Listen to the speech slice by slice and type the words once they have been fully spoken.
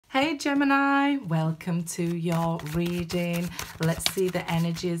Hey Gemini, welcome to your reading. Let's see the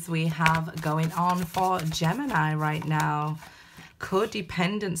energies we have going on for Gemini right now.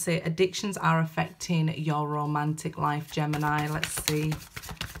 Codependency, addictions are affecting your romantic life, Gemini. Let's see.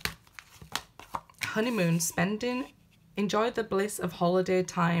 Honeymoon, spending, enjoy the bliss of holiday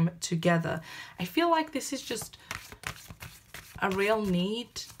time together. I feel like this is just a real need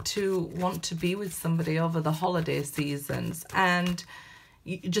to want to be with somebody over the holiday seasons, and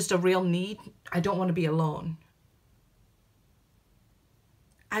just a real need. I don't want to be alone.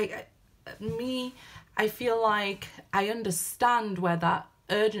 I feel like I understand where that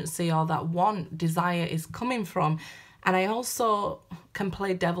urgency or that want, desire is coming from. And I also can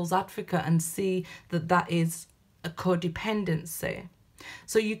play devil's advocate and see that that is a codependency.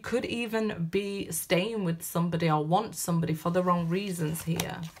 So you could even be staying with somebody or want somebody for the wrong reasons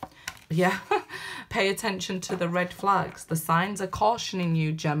here. Yeah, pay attention to the red flags. The signs are cautioning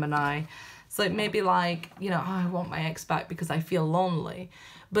you, Gemini. So it may be like, you know, oh, I want my ex back because I feel lonely.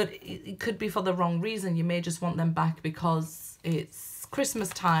 But it could be for the wrong reason. You may just want them back because it's Christmas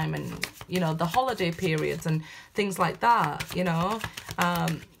time and, you know, the holiday periods and things like that, you know.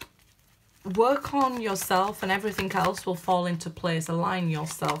 Work on yourself and everything else will fall into place. Align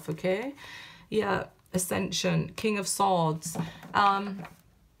yourself, okay? Yeah, Ascension, King of Swords.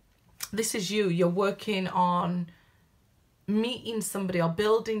 This is you. You're working on meeting somebody or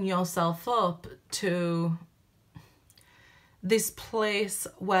building yourself up to this place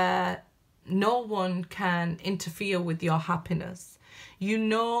where no one can interfere with your happiness. You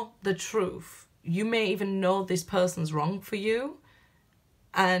know the truth. You may even know this person's wrong for you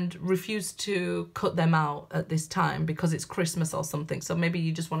and refuse to cut them out at this time because it's Christmas or something. So maybe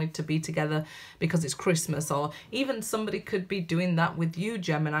you just wanted to be together because it's Christmas, or even somebody could be doing that with you,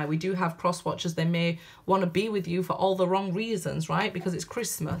 Gemini. We do have cross watchers. They may want to be with you for all the wrong reasons, right? Because it's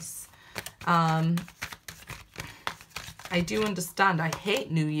Christmas. I do understand. I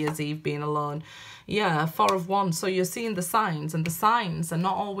hate New Year's Eve being alone. Yeah, 4 of Wands. So you're seeing the signs, and the signs are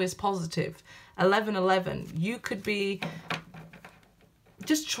not always positive. 11-11. You could be...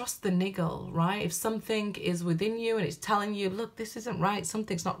 Just trust the niggle, right? If something is within you and it's telling you, look, this isn't right,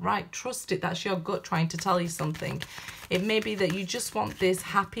 something's not right, trust it. That's your gut trying to tell you something. It may be that you just want this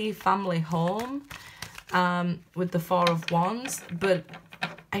happy family home with the 4 of Wands, but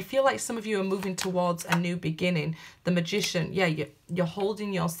I feel like some of you are moving towards a new beginning. The Magician, yeah, you're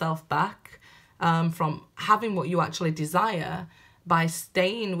holding yourself back from having what you actually desire by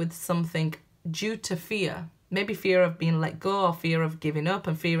staying with something due to fear. Maybe fear of being let go, or fear of giving up,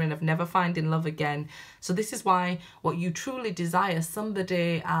 and fearing of never finding love again. So this is why what you truly desire,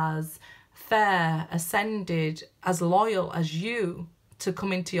 somebody as fair, ascended, as loyal as you, to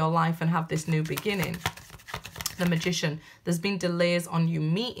come into your life and have this new beginning. The Magician, there's been delays on you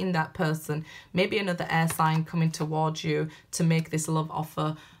meeting that person. Maybe another air sign coming towards you to make this love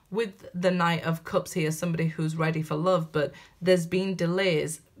offer. With the Knight of Cups here, somebody who's ready for love, but there's been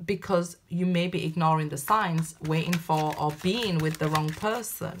delays because you may be ignoring the signs, waiting for or being with the wrong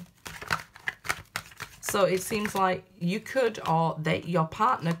person. So it seems like you could, or your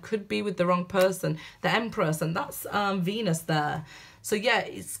partner could be with the wrong person. The Empress, and that's Venus there. So yeah,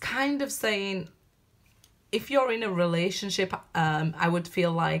 it's kind of saying, if you're in a relationship, I would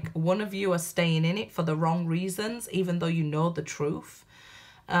feel like one of you are staying in it for the wrong reasons, even though you know the truth.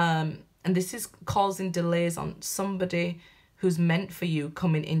 And this is causing delays on somebody who's meant for you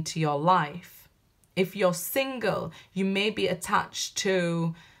coming into your life. If you're single, you may be attached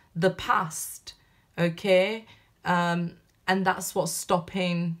to the past, okay? And that's what's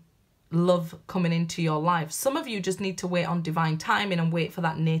stopping love coming into your life. Some of you just need to wait on divine timing and wait for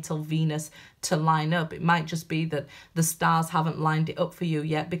that natal Venus to line up. It might just be that the stars haven't lined it up for you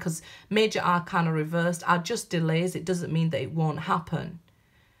yet, because major arcana reversed are just delays. It doesn't mean that it won't happen.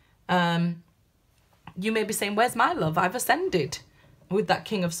 You may be saying, where's my love? I've ascended with that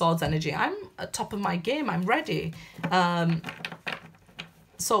King of Swords energy. I'm at top of my game. I'm ready.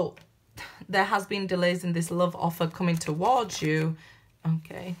 So there has been delays in this love offer coming towards you.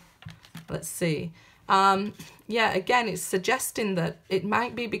 Okay, let's see. Yeah, again, it's suggesting that it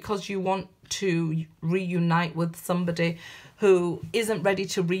might be because you want to reunite with somebody who isn't ready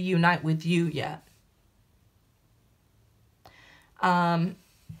to reunite with you yet.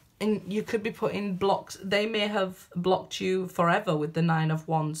 And you could be putting blocks. They may have blocked you forever with the 9 of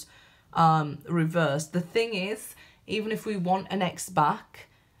Wands reversed. The thing is, even if we want an ex back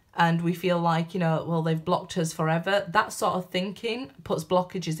and we feel like, you know, well, they've blocked us forever, that sort of thinking puts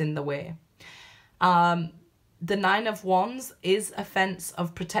blockages in the way. the Nine of Wands is a fence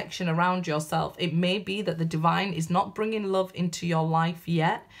of protection around yourself. It may be that the divine is not bringing love into your life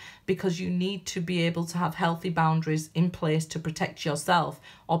yet, because you need to be able to have healthy boundaries in place to protect yourself,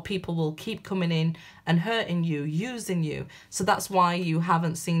 or people will keep coming in and hurting you, using you. So that's why you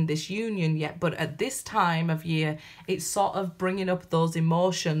haven't seen this union yet. But at this time of year, it's sort of bringing up those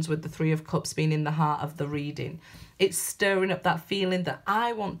emotions, with the Three of Cups being in the heart of the reading. It's stirring up that feeling that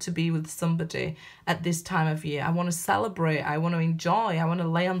I want to be with somebody at this time of year. I want to celebrate. I want to enjoy. I want to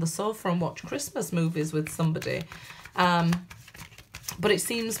lay on the sofa and watch Christmas movies with somebody. But it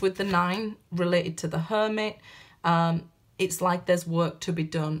seems with the 9 related to the Hermit, it's like there's work to be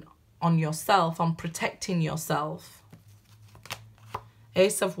done on yourself, on protecting yourself.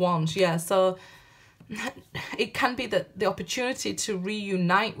 Ace of Wands, yeah. So it can be that the opportunity to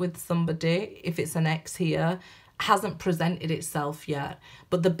reunite with somebody, if it's an ex here, hasn't presented itself yet,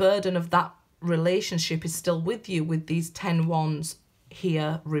 but the burden of that relationship is still with you, with these 10 wands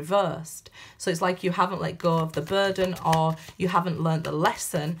here reversed. So it's like you haven't let go of the burden, or you haven't learned the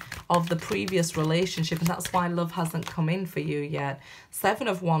lesson of the previous relationship, and that's why love hasn't come in for you yet. 7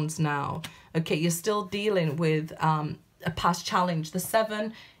 of Wands now. Okay, you're still dealing with a past challenge. The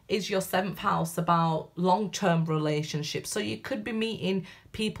 7 is your 7th house, about long-term relationships. So you could be meeting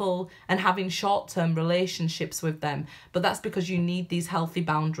people and having short-term relationships with them, but that's because you need these healthy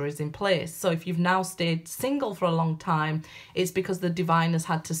boundaries in place. So if you've now stayed single for a long time, it's because the divine has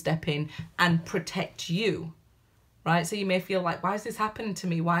had to step in and protect you, right? So you may feel like, why is this happening to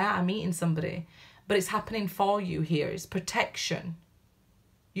me? Why aren't I meeting somebody? But it's happening for you here. It's protection.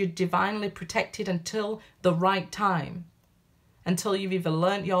 You're divinely protected until the right time, until you've either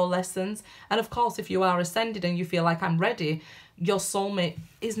learnt your lessons. And of course, if you are ascended and you feel like I'm ready, your soulmate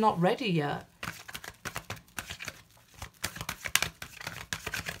is not ready yet.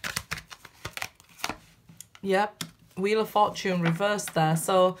 Yep, Wheel of Fortune reversed there.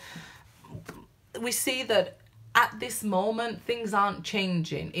 So we see that at this moment things aren't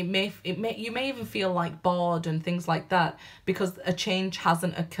changing. You may even feel like bored and things like that because a change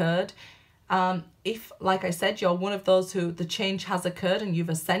hasn't occurred. If, like I said, you're one of those who the change has occurred and you've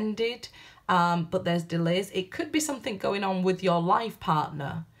ascended, but there's delays, it could be something going on with your life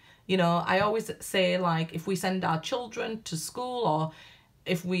partner. You know, I always say, like, if we send our children to school, or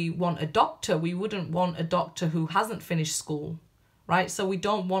if we want a doctor, we wouldn't want a doctor who hasn't finished school, right? So we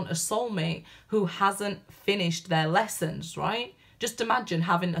don't want a soulmate who hasn't finished their lessons, right? Just imagine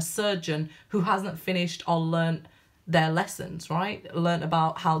having a surgeon who hasn't finished or learnt their lessons, right? Learn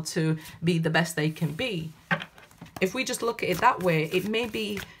about how to be the best they can be. If we just look at it that way, it may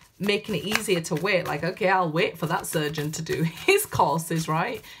be making it easier to wait. Like, okay, I'll wait for that surgeon to do his courses,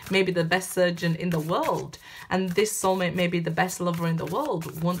 right? Maybe the best surgeon in the world, and this soulmate may be the best lover in the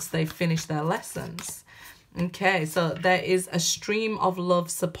world once they've finished their lessons. Okay, so there is a stream of love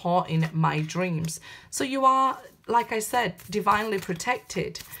supporting my dreams. So you are, like I said, divinely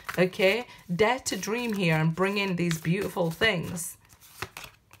protected, okay? Dare to dream here and bring in these beautiful things.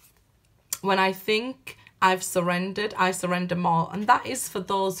 When I think I've surrendered, I surrender more. And that is for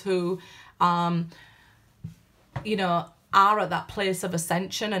those who, you know, are at that place of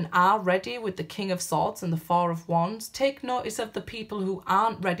ascension and are ready with the King of Swords and the Four of Wands. Take notice of the people who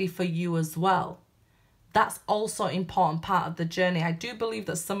aren't ready for you as well. That's also an important part of the journey. I do believe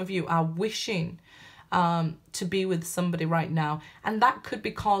that some of you are wishing to be with somebody right now, and that could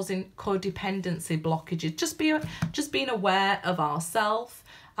be causing codependency blockages. Just being aware of ourselves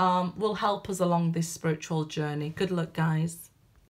will help us along this spiritual journey. Good luck, guys.